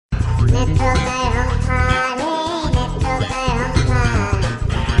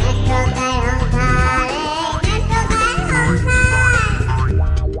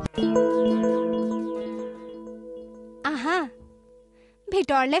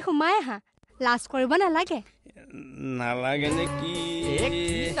ভিতৰলে সোমাই আহা লাজ কৰিব নালাগে নালাগে নে কি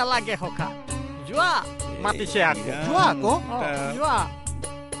নালাগে হকা যোৱা মাতিছে আকৌ যোৱা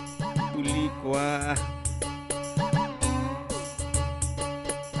বুলি কোৱা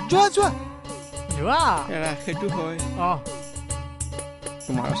যোৱা সেইটো হয়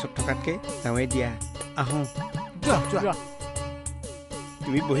তোমাৰ ওচৰত থকাতকে যাওঁৱে দিয়া আহোঁ যোৱা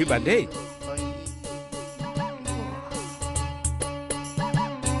তুমি বহিবা দেই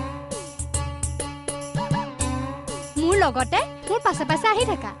মোৰ লগতে মোৰ পাছে পাছে আহি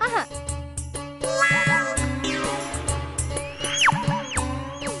থাকা আহা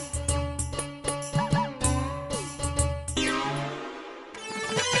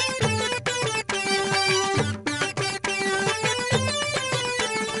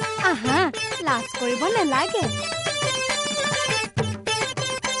লাজ কৰিব নালাগে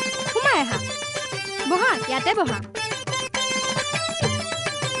সোমাই আহা বহা ইয়াতে বহা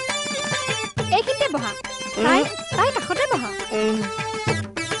এইখিনিতে বহা তাই কাষতে বহা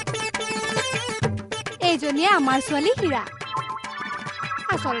এইজনীয়ে আমাৰ ছোৱালী হীৰা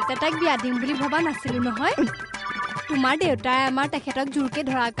আচলতে তাইক বিয়া দিম বুলি ভবা নাছিলো নহয় তোমাৰ দেউতাই আমাৰ তেখেতক জোৰকে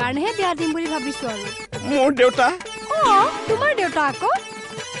ধৰাৰ কাৰণেহে বিয়া দিম বুলি ভাবিছো আৰু মোৰ দেউতা তোমাৰ দেউতা আকৌ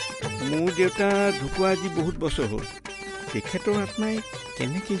মোৰ দেউতা ঢুকুৱা আজি বহুত বছৰ হ'ল তেখেতৰ আত্মাই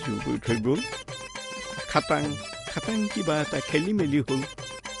কেনেকৈ জোৰ কৰি থৈ গ'ল খাটাং কিবা এটা খেলি মেলি হ'ল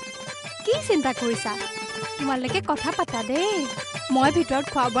কি চিন্তা কৰিছা তোমালোকে কথা পাতা দেই মই ভিতৰত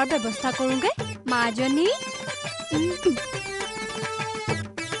খোৱা বোৱাৰ ব্যৱস্থা কৰোঁগে মাজনী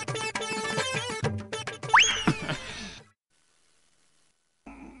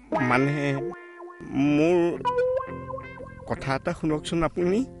মানে মোৰ কথা এটা শুনকচোন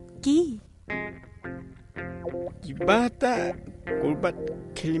আপুনি কি কিবা এটা কৰবাত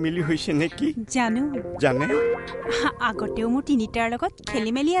খেলি মেলি হৈছে নেকি জানে আগতেও মোৰ তিনিটাৰ লগত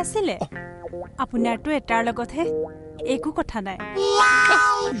খেলি মেলি আছিলে আপোনাৰতো এটাৰ লগতহে একো কথা নাই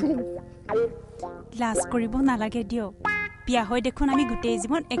লাজ কৰিব নালাগে দিয়ক বিয়া হৈ দেখোন আমি গোটেই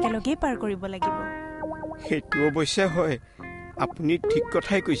জীৱন একেলগেই পাৰ কৰিব লাগিব সেইটো অৱশ্যে হয় আপুনি ঠিক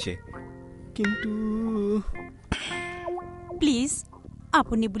কথাই কৈছে কিন্তু প্লিজ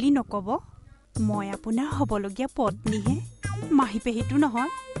আপুনি বুলি নকব মই আপোনাৰ হ'বলগীয়া পত্নীহে মাহী পেহীটো নহয়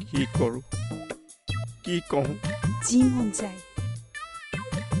কি কৰো কি কওঁ যি মন যায়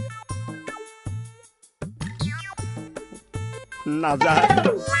নাযায়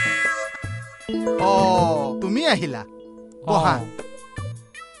তুমি আহিলা বহা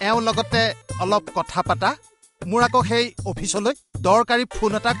এওঁৰ লগতে অলপ কথা পাতা মোৰ আকৌ সেই অফিচলৈ দৰকাৰী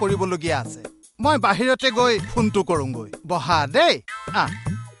ফোন এটা কৰিবলগীয়া আছে মই বাহিৰতে গৈ ফোনটো কৰোঁগৈ বহা দেই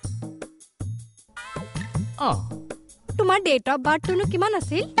তোমাৰ ডেট অফ বাৰ্থটো কিমান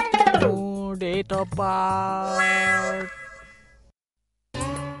আছিল মোৰ ডেট অফ বাৰ্থ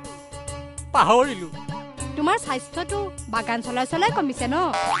পাহৰিলো তোমাৰ স্বাস্থ্যটো বাগান চলাই কমিছে ন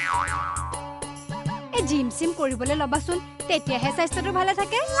এই জিম চিম কৰিবলৈ ল'বাচোন তেতিয়াহে স্বাস্থ্যটো ভালে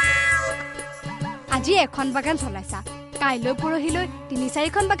থাকে আজি এখন বাগান চলাইছা কাইলৈ পৰহিলৈ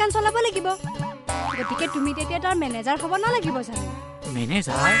 3-4খন বাগান চলাব লাগিব গতিকে তুমি তেতিয়া তাৰ মেনেজাৰ হ'ব নালাগিব জানো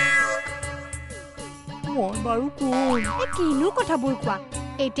মেনেজাৰ মই বাৰু কোন কিনো কথাবোৰ কোৱা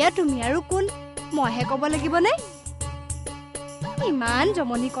এতিয়া তুমি আৰু কোন মইহে ক'ব লাগিব নে ইমান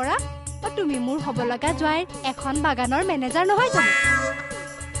জমনি কৰা তুমি মোৰ হ'ব লগা জোৱাইৰ এখন বাগানৰ মেনেজাৰ নহয় জানো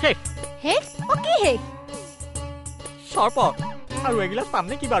কি চৰপত আৰু এগিলাচ পাম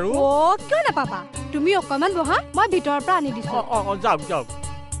নেকি বাৰু কিয় নাপাবা তুমি অকণমান বহা মই ভিতৰৰ পৰা আনি দিছো যাওক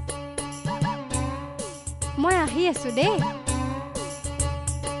মই আহি আছো দেই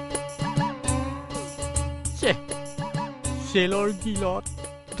চেলৰ গিলত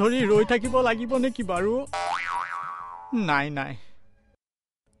ধৰি ৰৈ থাকিব লাগিব নেকি বাৰু নাই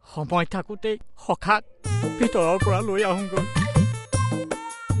সময় থাকোঁতে সখাক ভিতৰৰ পৰা লৈ আহোঁগৈ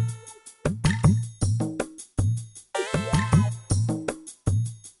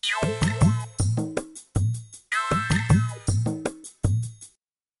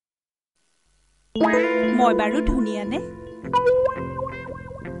মই বাৰু ধুনীয়া নে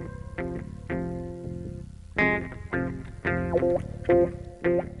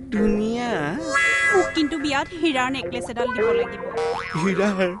ধুনীয়া মোক কিন্তু বিয়াত হীৰাৰ নেকলেছ এডাল দিব লাগিব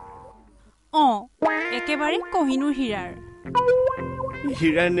হীৰাৰ একেবাৰে কহিনুৰ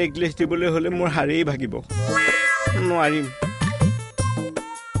হীৰাৰ নেকলেছ দিবলৈ হলে মোৰ হাৰেই ভাগিব নোৱাৰিম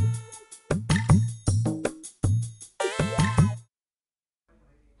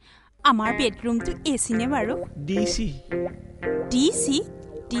আমাৰ বেডৰুমটো এচি নে বাৰু? DC DC?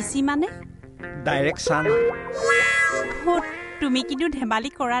 ডিচি মানে? ডাইৰেকশ্যন। তুমি কিন্তু ধেমালি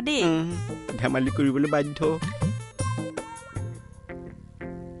কৰা দেই। ধেমালি কৰিবলৈ বাধ্য।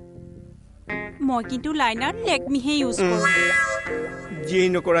 মই কিন্তু লাইনাৰ লেকমিহে ইউজ কৰোঁ। যিয়েই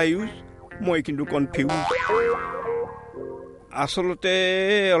নকৰা ইউজ, মই কিন্তু কনফিউজ। আচলতে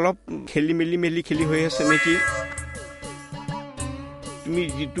অলপ খেলি মেলি হৈ আছে নেকি? তুমি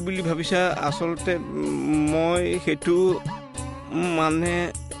যিটো বুলি ভাবিছা আচলতে মই সেইটো মানে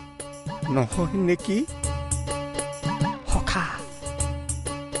নহয় নেকি? সখা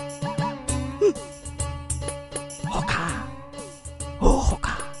সখা অ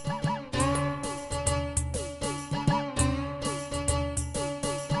সখা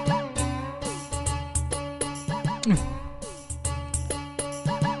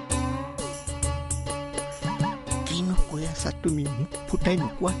কিনো কৈ আছা তুমি? মোক ফুটাই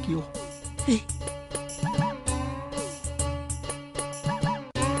নোকোৱা কিয়?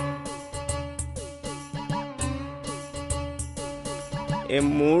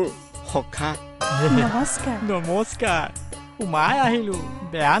 মোৰ সখা। নমস্কাৰ। নমস্কাৰ। সোমাই আহিলো,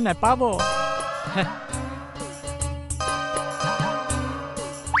 বেয়া নেপাব।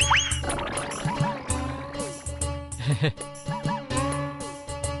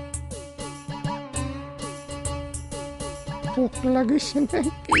 ভোক লাগিছে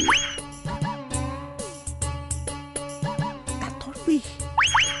নেকি? দাঁতৰ বিষ।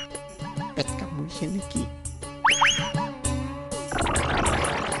 পেট কামুৰিছে নেকি?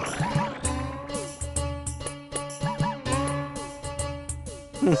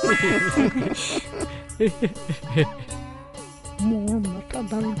 মোৰ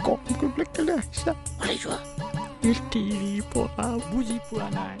মাথাডাল গৰম কৰিবলৈ কেলে আহিছা? তিৰি পৰা বুজি পোৱা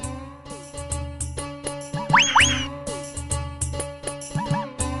নাই।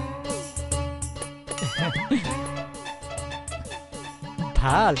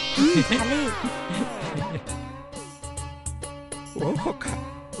 ভাল ভালেই। সখা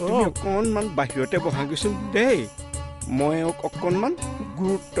তুমি অকণমান বাহিৰতে বহাগৈচোন দেই। মই অকণমান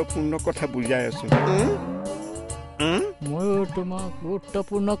গুৰুত্বপূৰ্ণ কথা বুজাই আছো। ময়ো তোমাক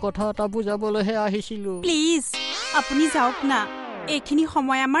গুৰুত্বপূৰ্ণ কথা এটা বুজাবলৈহে আহিছিলো। প্লিজ আপুনি যাওক না, এইখিনি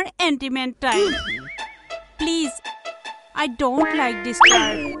সময় আমাৰ এণ্টিমেণ্ট time. Please I don't like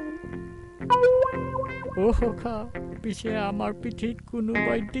disturb. অ সখা, পিছে আমাৰ পিঠিত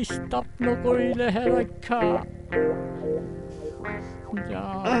কোনোবাই ডিষ্টাৰ্ব নকৰিলেহে ৰক্ষা।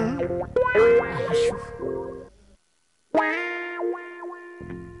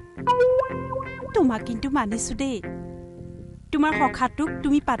 তোমাক কিন্তু মানিছো দেই, তোমাৰ সখাটোক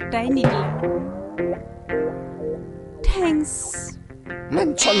তুমি পাত্তাই নিদিলা। থেংকছ।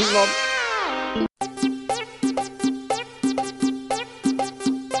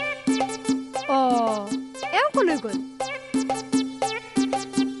 এওঁ কলৈ গ'ল?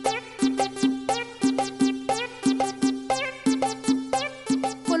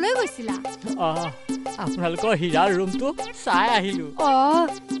 কলৈ গৈছিলা? আপোনালোকৰ হীৰাৰ ৰুমটো চাই আহিলো।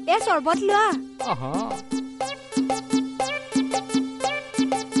 এ চৰ্বত লোৱা।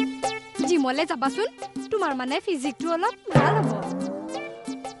 জিমলে যাবাচোন, তোমাৰ মানে ফিজিকটো অলপ ভাল হ'ব।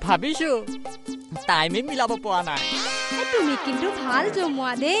 ভাবিছো, টাইমে মিলাব পৰা নাই। তুমি কিন্তু ভাল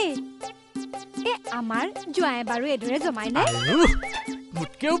জমোৱা দেই। আমাৰ জোঁৱাই বাৰু এইদৰে জমাই নাই?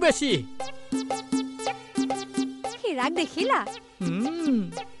 মোতকেও বেছি। হীৰাক দেখিলা?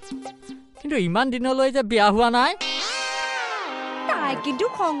 কিন্তু ইমান দিনলৈ যে বিয়া হোৱা নাই। তাই কিন্তু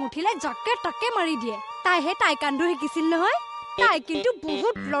খং উঠিলে জাকে তাকে মাৰি দিয়ে। তাইহে টাইকাণ্ডো শিকিছিল নহয়। তাই কিন্তু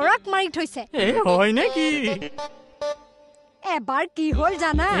বহুত লৰাক মাৰি থৈছে। হয় নেকি? এবাৰ কি হ'ল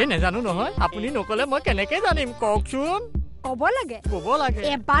জানা? নেজানো নহয়, আপুনি নকলে মই কেনেকে জানিম? কওকচোন। ক'ব লাগে।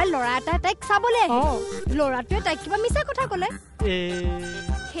 এবাৰ ল'ৰা এটা তাইক চাবলৈ ল'ৰাটোৱে তাইক কিবা মিছা কথা ক'লে।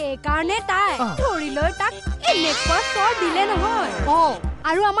 সেইকাৰণে তাই ধৰি লৈ তাক এনেকুৱা চৰ দিলে নহয়।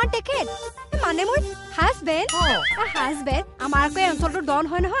 আৰু আমাৰ তেখেত মানে মোৰ হাজবেণ্ড আমাৰ আকৌ অঞ্চলটোৰ ডন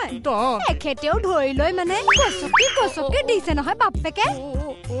হয় নহয়, তেখেতেও ধৰি লৈ মানে গছকি দিছে নহয় বাপেকে।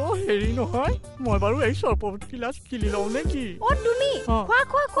 হেৰি নহয়, মই বাৰু এই চৰবত গিলাচ কিনি লওঁ নেকি? তুমি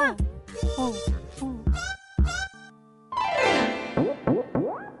খোৱা।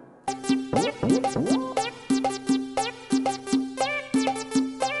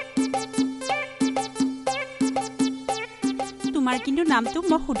 তোমাৰ কিন্তু নামটো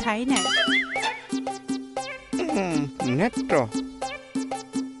মই সোধাই নাই। নেত্ৰ।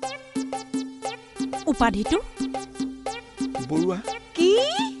 উপাধিটো? বৰুৱা। কি?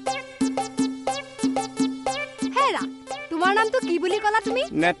 হেৰা, তোমাৰ নামটো কি বুলি ক'লা তুমি?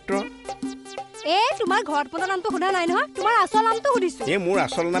 নেত্ৰ। তোমাৰ ঘৰত পতা নামটো সোধা নাই নহয়, তোমাৰ আচল নামটো সুধিছো। মোৰ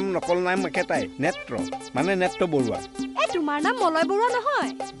আচল নাম নকল নাম একেটাই, নেত্ৰ, মানে নেত্ৰ বৰুৱা। তোমাৰ নাম মলয় বৰুৱা নহয়?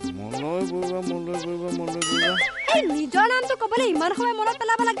 মলয় বৰুৱা। নিজৰ নামটো ক'বলৈ ইমান সময় মনত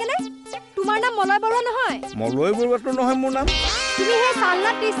পেলাব লাগেনে? তোমাৰ নাম মলয় বৰুৱা নহয়? মলয় বৰুৱাটো নহয় মোৰ নাম। তুমি সেই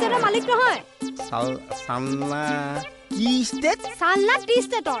চালনা টি ষ্টেটৰ মালিক নহয়? চালনা কি ষ্টেট? চালনা টি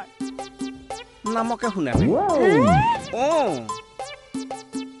ষ্টেটৰ নামকে শুনা নাই।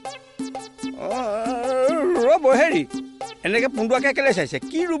 ৰ'ব, হেৰি এনেকে পোন্ধোৱাকে কেলে চাইছে?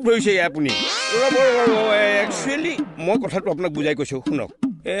 কি ৰূপ ধৰিছে আপুনি? ৰ'ব, একচুৱেলি মই কথাটো আপোনাক বুজাই কৈছোঁ, শুনক।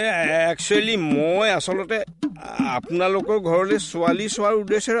 একচুৱেলি মই আচলতে আপোনালোকৰ ঘৰলৈ ছোৱালী চোৱাৰ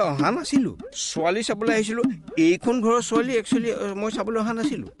উদ্দেশ্যেৰে অহা নাছিলোঁ। ছোৱালী চাবলৈ আহিছিলোঁ। এইখন ঘৰৰ ছোৱালী একচুৱেলি মই চাবলৈ অহা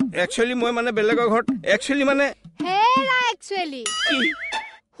নাছিলোঁ। একচুৱেলি মই মানে বেলেগৰ ঘৰত একচুৱেলি মানে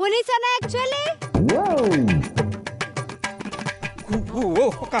শুনিছানে? একচুৱেলি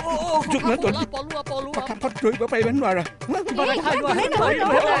ধৰিব পাৰিবা নোৱাৰা।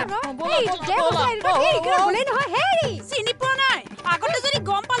 চিনি পোৱা নাই, আগতে যদি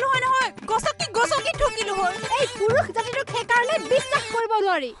গম পালো হয় নহয় গছকি ঠকিলো হয়। এই পুৰুষ জাতিটোক সেইকাৰণে বিশ্বাস কৰিব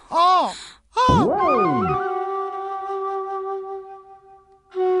নোৱাৰি।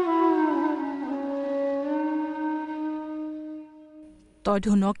 তই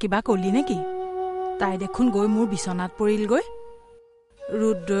ধুনক কিবা কলি নেকি? তাই দেখোন গৈ মোৰ বিচনাত পৰিলগৈ।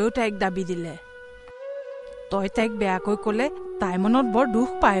 ৰুদ্ৰয়ো তাইক দাবী দিলে। তই তাইক বেয়াকৈ ক'লে তাই মনত বৰ দুখ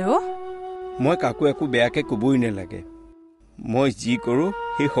পায়। মই কাকো একো বেয়াকে ক'বই নালাগে। মই যি কৰোঁ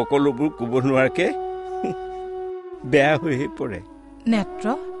সেই সকলোবোৰ ক'ব নোৱাৰাকে বেয়া হৈহে পৰে। নেত্ৰ,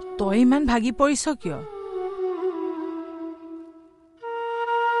 তই ইমান ভাগি পৰিছ কিয়?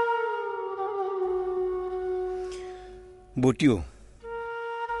 বটিও,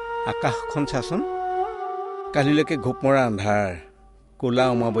 আকাশখন চাচোন। কালিলৈকে ঘোপ মৰা আন্ধাৰ, ক'লা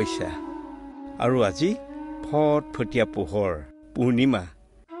অমাৱস্যা, আৰু আজি ফটফটীয়া পোহৰ, পূৰ্ণিমা,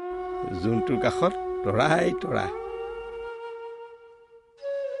 জোনটোৰ কাষত তৰাই তৰা।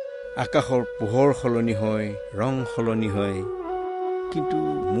 আকাশৰ পোহৰ সলনি হয়, ৰং সলনি হয়, কিন্তু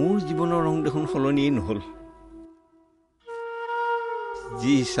মোৰ জীৱনৰ ৰং দেখোন সলনিয়েই নহ'ল।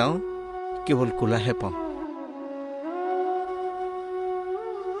 যি চাওঁ কেৱল ক'লাহে পাওঁ।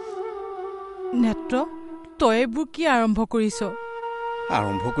 নেত্ৰ, তই এইবোৰ কি আৰম্ভ কৰিছ?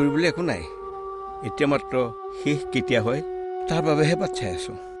 আৰম্ভ কৰিবলৈ একো নাই। এতিয়া মাত্ৰ শেষ কেতিয়া হয় তাৰ বাবেহে বাট চাই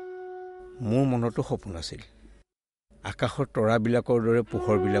আছো। মোৰ মনতো সপোন আছিল, আকাশৰ তৰাবিলাকৰ দৰে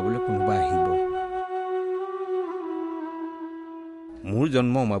পোহৰ বিলাবলৈ কোনোবা আহিব। মোৰ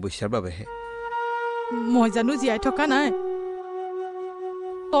জন্ম অমাৱস্যাৰ বাবেহে। মই জানো জীয়াই থকা নাই?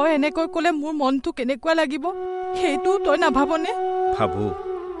 তই এনেকৈ ক'লে মোৰ মনটো কেনেকুৱা লাগিব সেইটো তই নাভাবনে? ভাবো,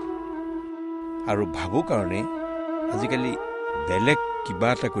 আৰু ভাবো কাৰণে আজিকালি বেলেগ কিবা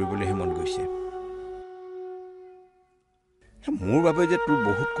এটা কৰিবলৈহে মন গৈছে। মোৰ বাবে যে তোৰ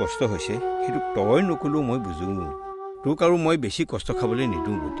বহুত কষ্ট হৈছে সেইটো তই নকলেও মই বুজো। তোক আৰু মই বেছি কষ্ট খাবলৈ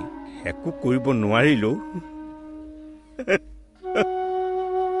নিদিওঁ। গতি একো কৰিব নোৱাৰিলেও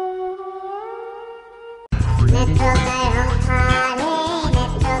Netro